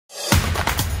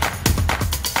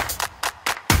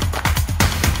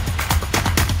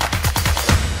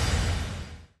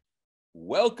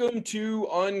Welcome to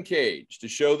Uncaged, a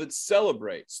show that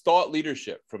celebrates thought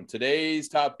leadership from today's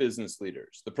top business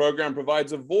leaders. The program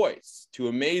provides a voice to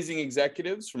amazing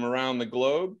executives from around the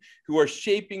globe who are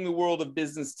shaping the world of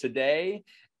business today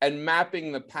and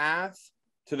mapping the path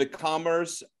to the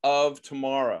commerce of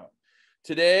tomorrow.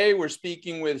 Today, we're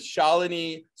speaking with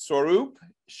Shalini Swaroop.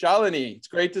 Shalini, it's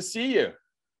great to see you.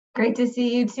 Great to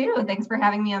see you too. Thanks for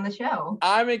having me on the show.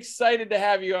 I'm excited to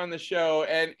have you on the show.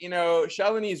 And,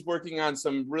 Shalini is working on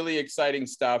some really exciting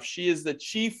stuff. She is the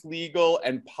Chief Legal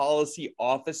and Policy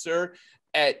Officer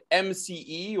at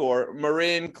MCE, or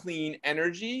Marin Clean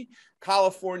Energy,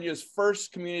 California's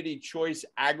first community choice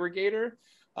aggregator.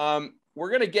 We're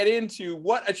going to get into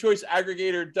what a choice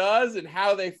aggregator does and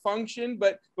how they function.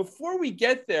 But before we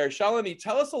get there, Shalini,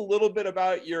 tell us a little bit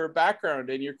about your background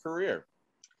and your career.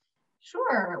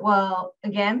 Sure. Well,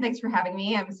 again, thanks for having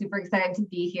me. I'm super excited to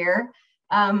be here.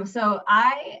 So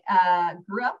I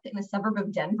grew up in a suburb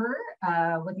of Denver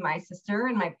with my sister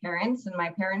and my parents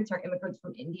are immigrants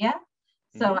from India.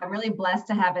 So I'm really blessed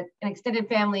to have an extended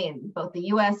family in both the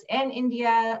US and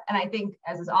India. And I think,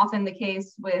 as is often the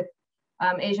case with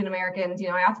Asian Americans,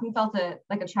 I often felt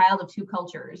like a child of two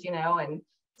cultures, and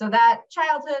so that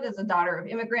childhood as a daughter of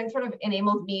immigrants sort of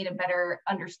enabled me to better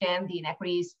understand the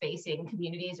inequities facing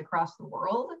communities across the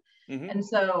world. And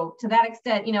so to that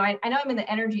extent, I know I'm in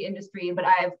the energy industry, but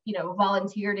I've,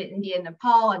 volunteered in India and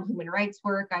Nepal on human rights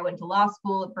work. I went to law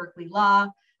school at Berkeley Law,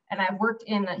 and I've worked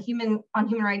on human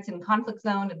rights in conflict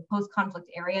zone and post-conflict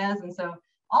areas. And so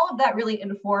all of that really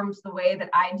informs the way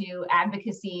that I do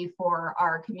advocacy for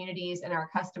our communities and our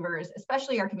customers,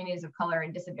 especially our communities of color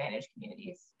and disadvantaged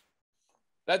communities.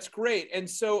 That's great. And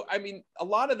so, a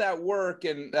lot of that work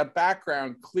and that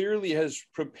background clearly has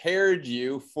prepared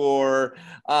you for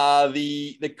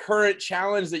the current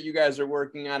challenge that you guys are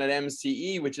working on at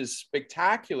MCE, which is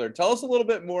spectacular. Tell us a little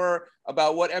bit more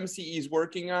about what MCE is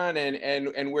working on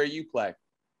and where you play.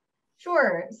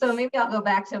 Sure. So maybe I'll go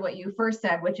back to what you first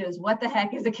said, which is what the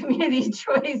heck is a community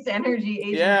choice energy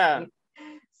agency? Yeah.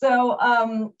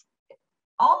 So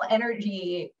all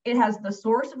energy, it has the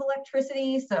source of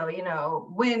electricity. So,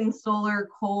 wind, solar,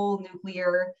 coal,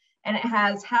 nuclear, and it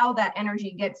has how that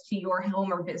energy gets to your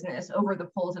home or business over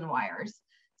the poles and wires.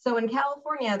 So in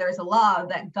California, there's a law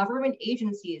that government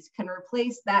agencies can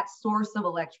replace that source of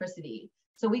electricity.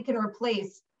 So we can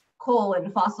replace coal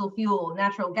and fossil fuel,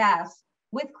 natural gas,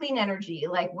 with clean energy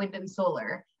like wind and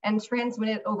solar, and transmit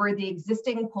it over the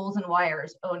existing poles and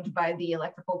wires owned by the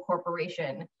electrical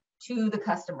corporation to the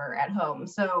customer at home.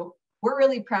 So we're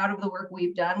really proud of the work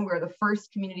we've done. We're the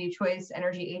first community choice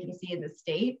energy agency in the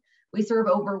state. We serve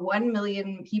over 1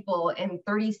 million people in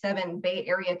 37 Bay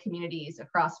Area communities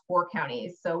across 4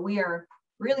 counties. So we are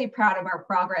really proud of our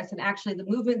progress. And actually the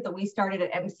movement that we started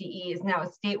at MCE is now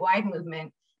a statewide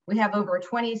movement. We have over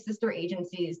 20 sister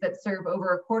agencies that serve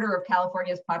over a quarter of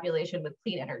California's population with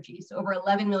clean energy, so over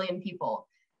 11 million people.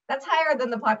 That's higher than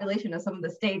the population of some of the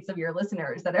states of your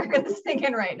listeners that are listening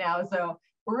in right now. So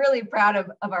we're really proud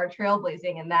of our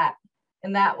trailblazing in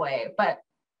that way. But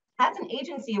as an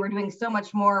agency, we're doing so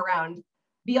much more around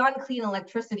beyond clean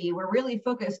electricity. We're really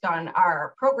focused on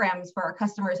our programs for our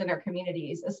customers and our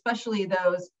communities, especially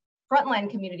those frontline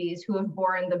communities who have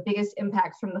borne the biggest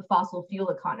impacts from the fossil fuel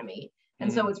economy.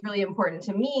 And so what's really important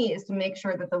to me is to make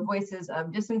sure that the voices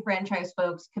of disenfranchised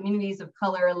folks, communities of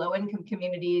color, low-income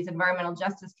communities, environmental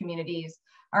justice communities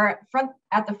are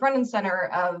at the front and center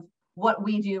of what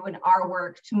we do in our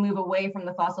work to move away from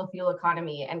the fossil fuel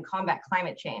economy and combat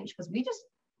climate change, because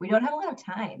we don't have a lot of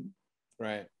time.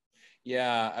 Right.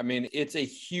 Yeah. It's a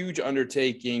huge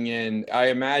undertaking. And I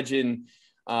imagine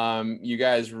you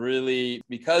guys really,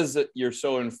 because you're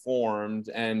so informed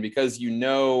and because you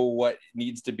know what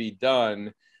needs to be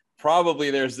done,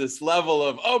 probably there's this level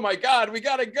of, oh my God, we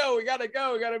got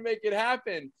to make it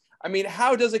happen.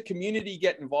 How does a community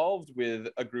get involved with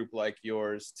a group like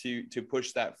yours to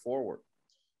push that forward?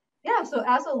 Yeah, so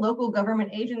as a local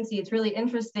government agency, it's really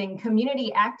interesting.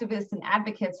 Community activists and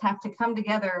advocates have to come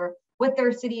together with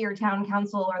their city or town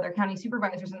council or their county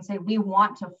supervisors and say, we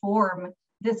want to form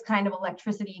this kind of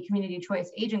electricity community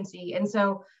choice agency. And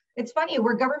so it's funny,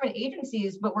 we're government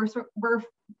agencies, but we're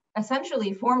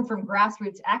essentially formed from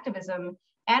grassroots activism,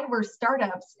 and we're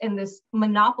startups in this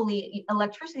monopoly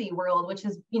electricity world, which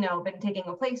has been taking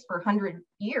place for 100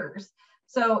 years.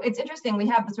 So it's interesting, we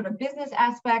have the sort of business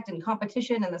aspect and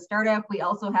competition in the startup. We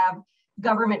also have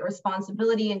government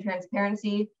responsibility and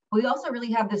transparency. But we also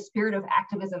really have this spirit of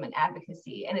activism and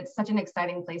advocacy, and it's such an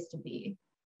exciting place to be.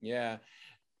 Yeah.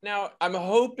 Now, I'm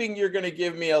hoping you're going to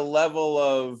give me a level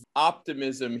of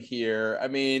optimism here.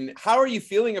 How are you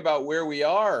feeling about where we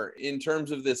are in terms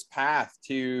of this path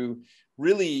to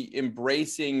really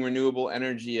embracing renewable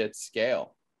energy at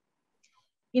scale?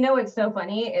 You know, what's so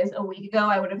funny is a week ago,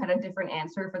 I would have had a different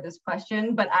answer for this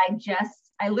question, but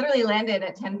I literally landed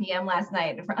at 10 p.m. last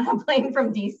night on a plane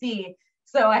from DC.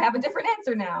 So I have a different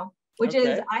answer now, which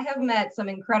is I have met some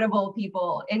incredible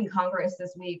people in Congress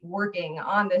this week working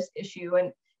on this issue.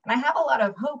 And I have a lot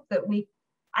of hope that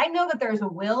I know that there's a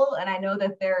will, and I know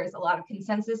that there is a lot of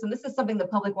consensus, and this is something the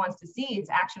public wants to see. It's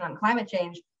action on climate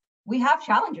change. We have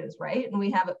challenges, right? And we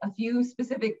have a few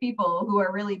specific people who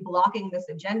are really blocking this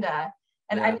agenda.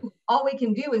 And I mean, all we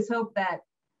can do is hope that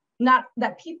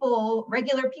people,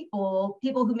 regular people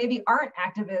who maybe aren't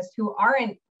activists, who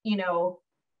aren't,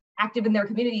 active in their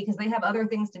community because they have other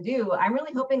things to do. I'm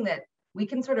really hoping that we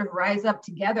can sort of rise up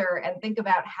together and think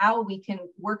about how we can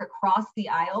work across the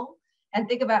aisle and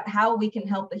think about how we can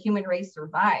help the human race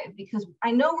survive. Because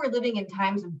I know we're living in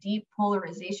times of deep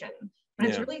polarization, but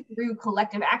it's really through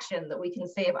collective action that we can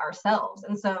save ourselves.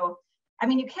 And so, I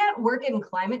mean, you can't work in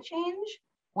climate change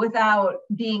without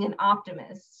being an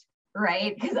optimist,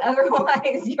 right? Because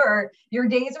otherwise your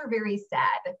days are very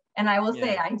sad. And I will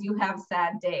say I do have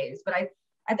sad days, but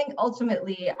I think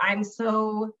ultimately I'm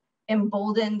so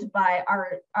emboldened by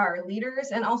our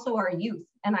leaders and also our youth.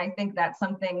 And I think that's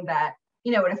something that,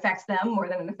 it affects them more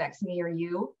than it affects me or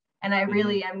you. And I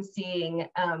really am seeing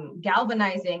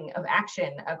galvanizing of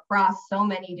action across so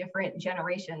many different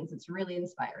generations. It's really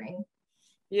inspiring.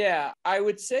 Yeah, I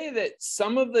would say that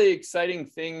some of the exciting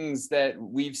things that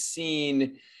we've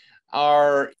seen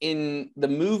are in the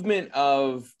movement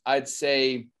of, I'd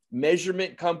say,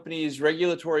 measurement companies,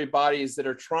 regulatory bodies that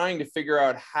are trying to figure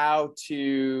out how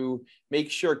to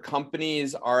make sure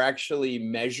companies are actually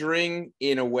measuring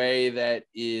in a way that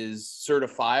is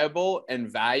certifiable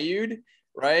and valued,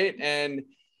 right? And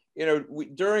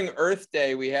during Earth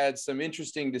Day, we had some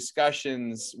interesting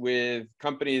discussions with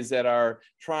companies that are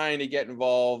trying to get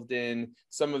involved in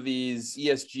some of these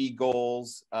ESG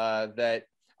goals that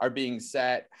are being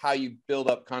set, how you build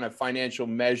up kind of financial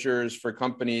measures for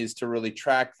companies to really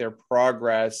track their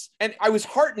progress. And I was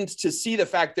heartened to see the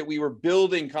fact that we were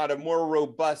building kind of more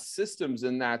robust systems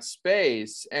in that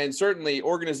space. And certainly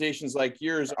organizations like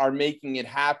yours are making it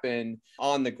happen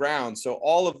on the ground. So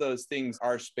all of those things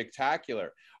are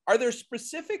spectacular. Are there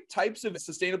specific types of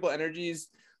sustainable energies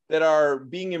that are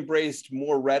being embraced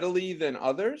more readily than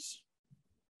others?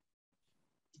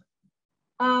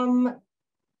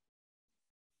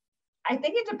 I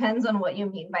think it depends on what you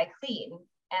mean by clean.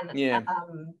 And,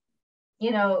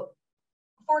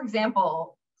 for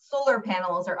example, solar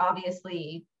panels are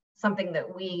obviously something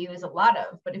that we use a lot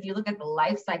of, but if you look at the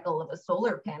life cycle of a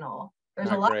solar panel, there's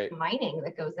a lot of mining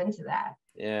that goes into that.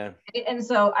 Yeah. And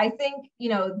so I think,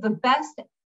 the best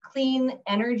clean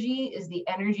energy is the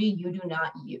energy you do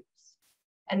not use.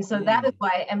 And so that is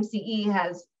why MCE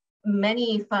has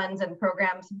many funds and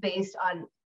programs based on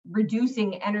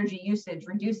reducing energy usage,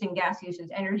 reducing gas usage,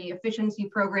 energy efficiency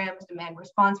programs, demand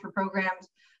response for programs.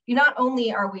 Not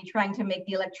only are we trying to make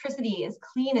the electricity as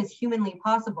clean as humanly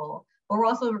possible, but we're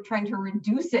also trying to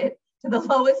reduce it to the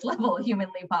lowest level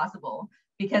humanly possible.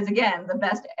 Because again, the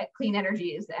best clean energy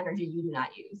is the energy you do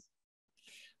not use.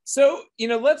 So,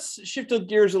 let's shift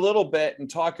gears a little bit and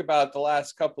talk about the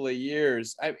last couple of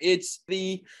years. It's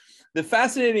the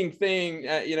fascinating thing,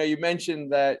 you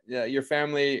mentioned that your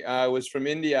family was from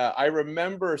India. I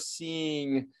remember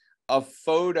seeing a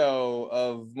photo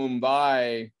of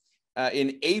Mumbai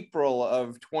in April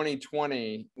of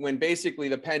 2020, when basically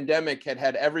the pandemic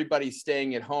had everybody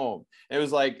staying at home. And it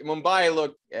was like Mumbai,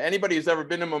 look, anybody who's ever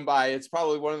been to Mumbai, it's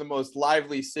probably one of the most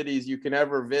lively cities you can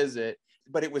ever visit,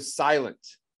 but it was silent.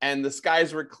 And the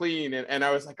skies were clean. And I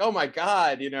was like, oh my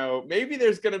God, maybe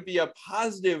there's going to be a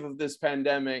positive of this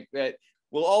pandemic, that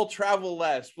we'll all travel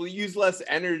less, we'll use less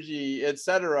energy, et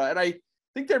cetera. And I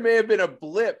think there may have been a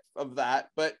blip of that,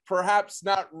 but perhaps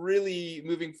not really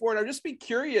moving forward. I'd just be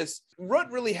curious,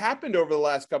 what really happened over the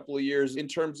last couple of years in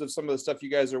terms of some of the stuff you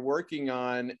guys are working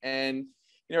on? And,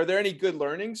 are there any good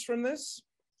learnings from this?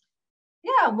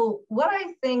 Yeah, well, what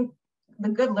I think the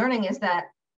good learning is that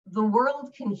the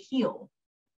world can heal.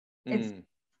 It's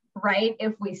right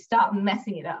if we stop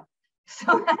messing it up.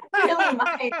 So that's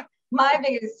really my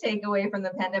biggest takeaway from the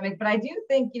pandemic. But I do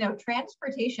think,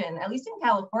 transportation, at least in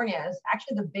California, is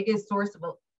actually the biggest source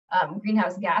of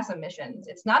greenhouse gas emissions.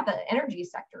 It's not the energy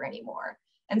sector anymore.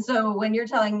 And so when you're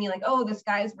telling me like, oh, the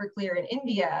skies were clear in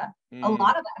India, a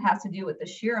lot of that has to do with the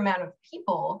sheer amount of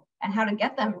people and how to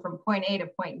get them from point A to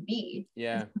point B.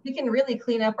 Yeah. If we can really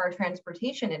clean up our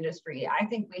transportation industry, I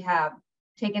think we have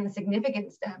taken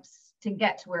significant steps to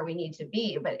get to where we need to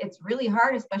be. But it's really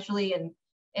hard, especially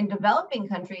in developing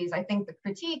countries. I think the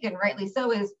critique, and rightly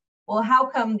so, is well, how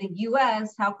come the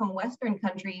US, how come Western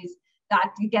countries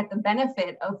got to get the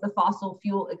benefit of the fossil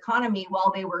fuel economy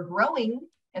while they were growing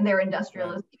in their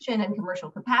industrialization and commercial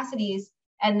capacities?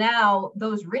 And now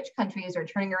those rich countries are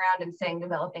turning around and saying,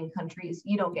 developing countries,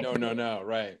 you don't get no,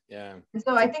 right, yeah.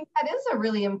 So I think that is a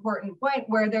really important point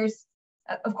where there's,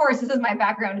 of course, this is my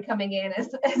background coming in as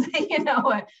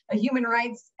a human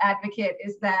rights advocate,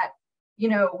 is that,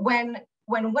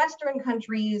 when Western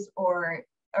countries or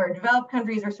developed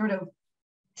countries are sort of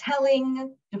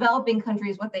telling developing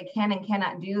countries what they can and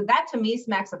cannot do, that to me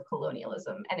smacks of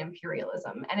colonialism and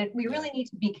imperialism. And we really need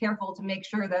to be careful to make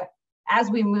sure that as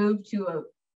we move to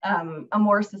a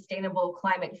more sustainable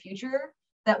climate future,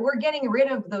 that we're getting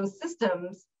rid of those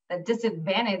systems that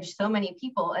disadvantage so many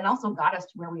people and also got us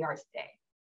to where we are today.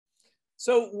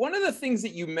 So one of the things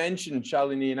that you mentioned,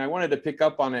 Shalini, and I wanted to pick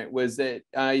up on it, was that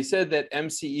you said that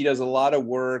MCE does a lot of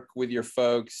work with your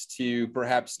folks to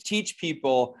perhaps teach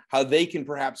people how they can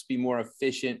perhaps be more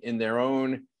efficient in their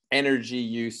own energy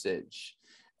usage.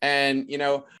 And,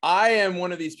 I am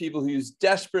one of these people who's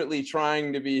desperately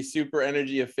trying to be super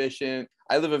energy efficient.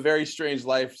 I live a very strange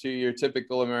life to your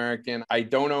typical American. I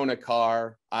don't own a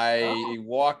car. I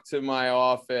walk to my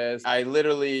office. I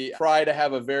literally try to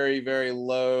have a very, very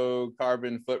low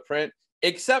carbon footprint,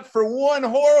 except for one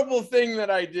horrible thing that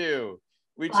I do,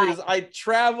 which is I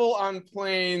travel on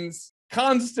planes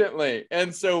constantly.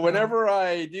 And so whenever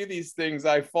I do these things,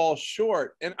 I fall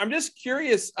short. And I'm just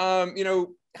curious,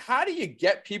 how do you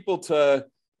get people to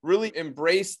really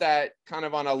embrace that kind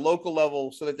of on a local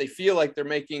level so that they feel like they're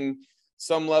making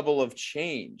some level of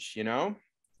change,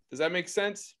 Does that make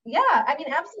sense? Yeah, I mean,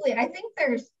 absolutely. I think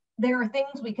there are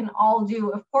things we can all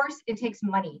do. Of course, it takes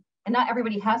money, and not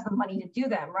everybody has the money to do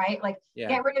them, right? Like,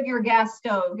 get rid of your gas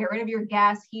stove, get rid of your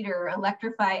gas heater,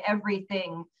 electrify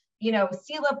everything,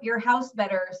 seal up your house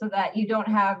better so that you don't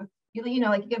have, you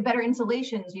get better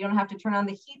insulations. You don't have to turn on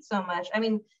the heat so much. I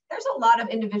mean, there's a lot of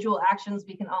individual actions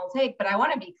we can all take, but I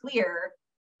want to be clear,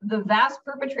 the vast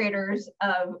perpetrators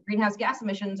of greenhouse gas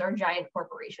emissions are giant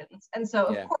corporations. And so,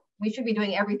 of course, we should be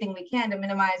doing everything we can to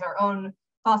minimize our own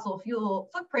fossil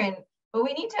fuel footprint, but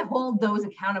we need to hold those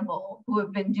accountable who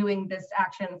have been doing this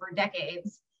action for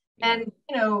decades. And,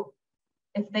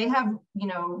 if they have,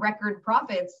 record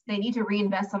profits, they need to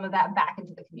reinvest some of that back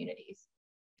into the communities.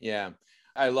 Yeah.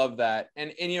 I love that.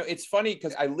 And it's funny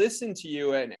because I listen to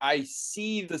you and I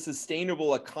see the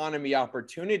sustainable economy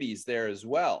opportunities there as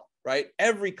well, right?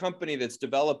 Every company that's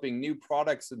developing new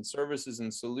products and services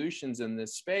and solutions in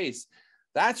this space,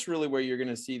 that's really where you're going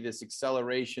to see this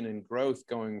acceleration and growth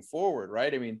going forward,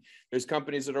 right? I mean, there's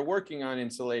companies that are working on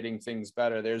insulating things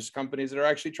better. There's companies that are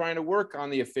actually trying to work on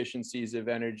the efficiencies of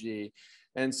energy.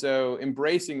 And so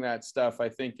embracing that stuff, I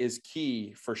think, is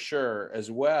key for sure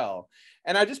as well.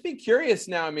 And I'd just be curious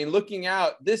now, I mean, looking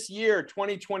out this year,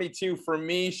 2022, for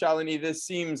me, Shalini, this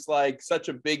seems like such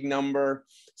a big number,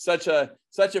 such a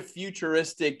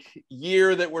futuristic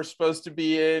year that we're supposed to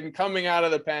be in, coming out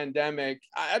of the pandemic.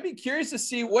 I'd be curious to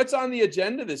see what's on the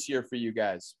agenda this year for you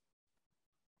guys.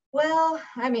 Well,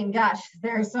 I mean, gosh,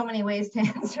 there are so many ways to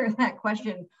answer that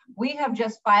question. We have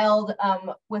just filed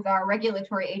with our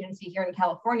regulatory agency here in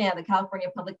California, the California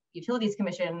Public Utilities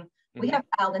Commission. We have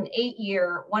filed an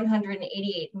 8-year,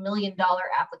 $188 million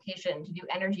application to do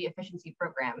energy efficiency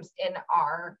programs in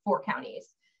our 4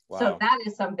 counties. Wow. So that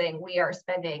is something we are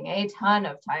spending a ton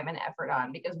of time and effort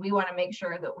on, because we want to make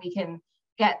sure that we can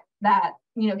get that,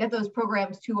 get those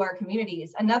programs to our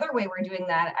communities. Another way we're doing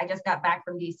that, I just got back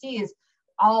from DC, is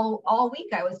all week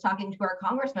I was talking to our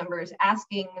Congress members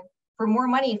asking for more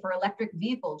money for electric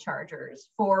vehicle chargers,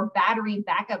 for battery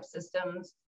backup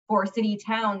systems, for city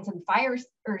towns and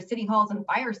city halls and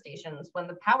fire stations when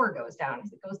the power goes down,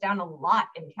 because it goes down a lot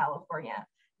in California.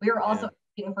 We are also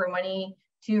asking for money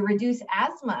to reduce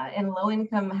asthma in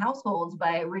low-income households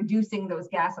by reducing those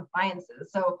gas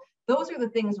appliances. So those are the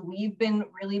things we've been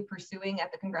really pursuing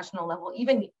at the congressional level,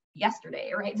 even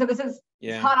yesterday, right? So this is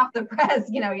hot off the press,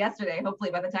 yesterday.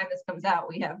 Hopefully by the time this comes out,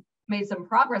 we have made some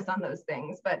progress on those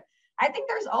things. But I think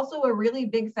there's also a really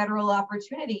big federal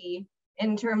opportunity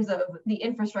in terms of the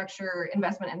Infrastructure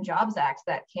Investment and Jobs Act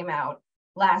that came out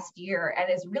last year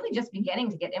and is really just beginning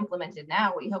to get implemented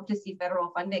now. We hope to see federal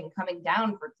funding coming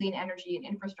down for clean energy and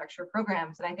infrastructure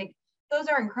programs. And I think those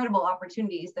are incredible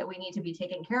opportunities that we need to be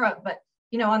taking care of. But,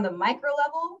 on the micro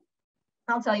level,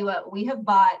 I'll tell you what, we have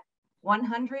bought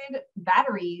 100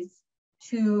 batteries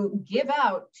to give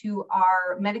out to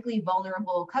our medically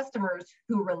vulnerable customers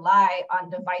who rely on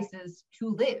devices to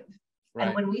live. Right.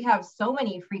 And when we have so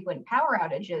many frequent power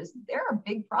outages, there are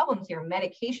big problems here.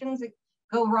 Medications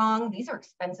go wrong. These are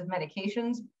expensive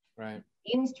medications. Right.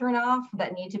 Machines turn off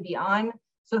that need to be on.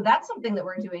 So that's something that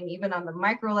we're doing even on the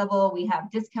micro level. We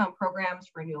have discount programs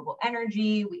for renewable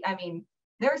energy. I mean,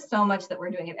 there's so much that we're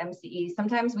doing at MCE.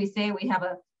 Sometimes we say we have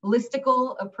a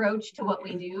listicle approach to what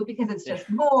we do because it's just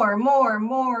more,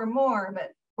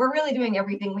 but we're really doing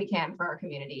everything we can for our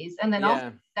communities. And then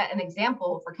also set an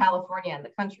example for California and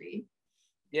the country.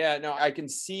 Yeah, no, I can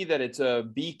see that it's a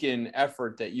beacon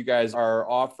effort that you guys are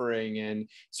offering and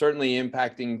certainly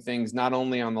impacting things not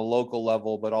only on the local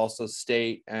level, but also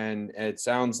state. And it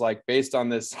sounds like based on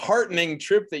this heartening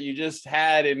trip that you just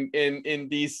had in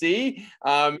DC,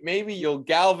 maybe you'll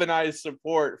galvanize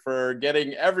support for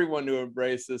getting everyone to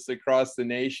embrace this across the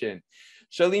nation.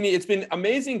 Shalini, it's been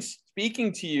amazing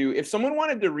speaking to you. If someone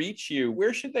wanted to reach you,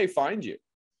 where should they find you?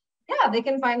 Yeah, they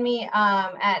can find me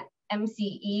at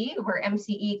MCE, we're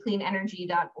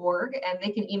mcecleanenergy.org, and they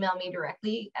can email me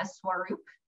directly, Swaroop,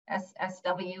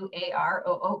 SSWAROOP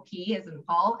as in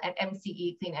Paul, at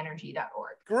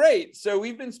mcecleanenergy.org. Great. So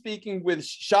we've been speaking with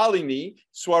Shalini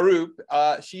Swaroop.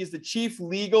 She is the Chief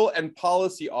Legal and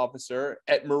Policy Officer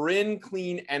at Marin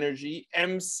Clean Energy,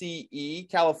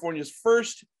 MCE, California's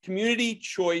first community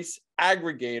choice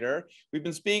aggregator. We've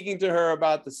been speaking to her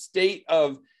about the state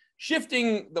of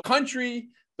shifting the country,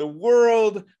 the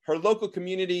world, her local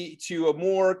community to a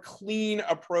more clean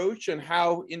approach and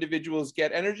how individuals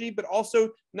get energy, but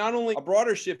also not only a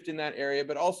broader shift in that area,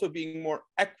 but also being more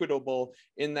equitable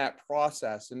in that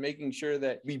process and making sure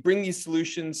that we bring these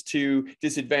solutions to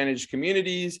disadvantaged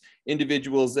communities,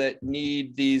 individuals that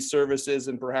need these services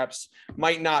and perhaps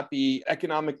might not be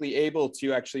economically able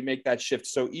to actually make that shift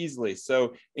so easily.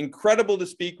 So incredible to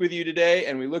speak with you today,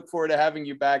 and we look forward to having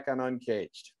you back on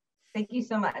Uncaged. Thank you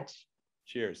so much.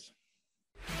 Cheers.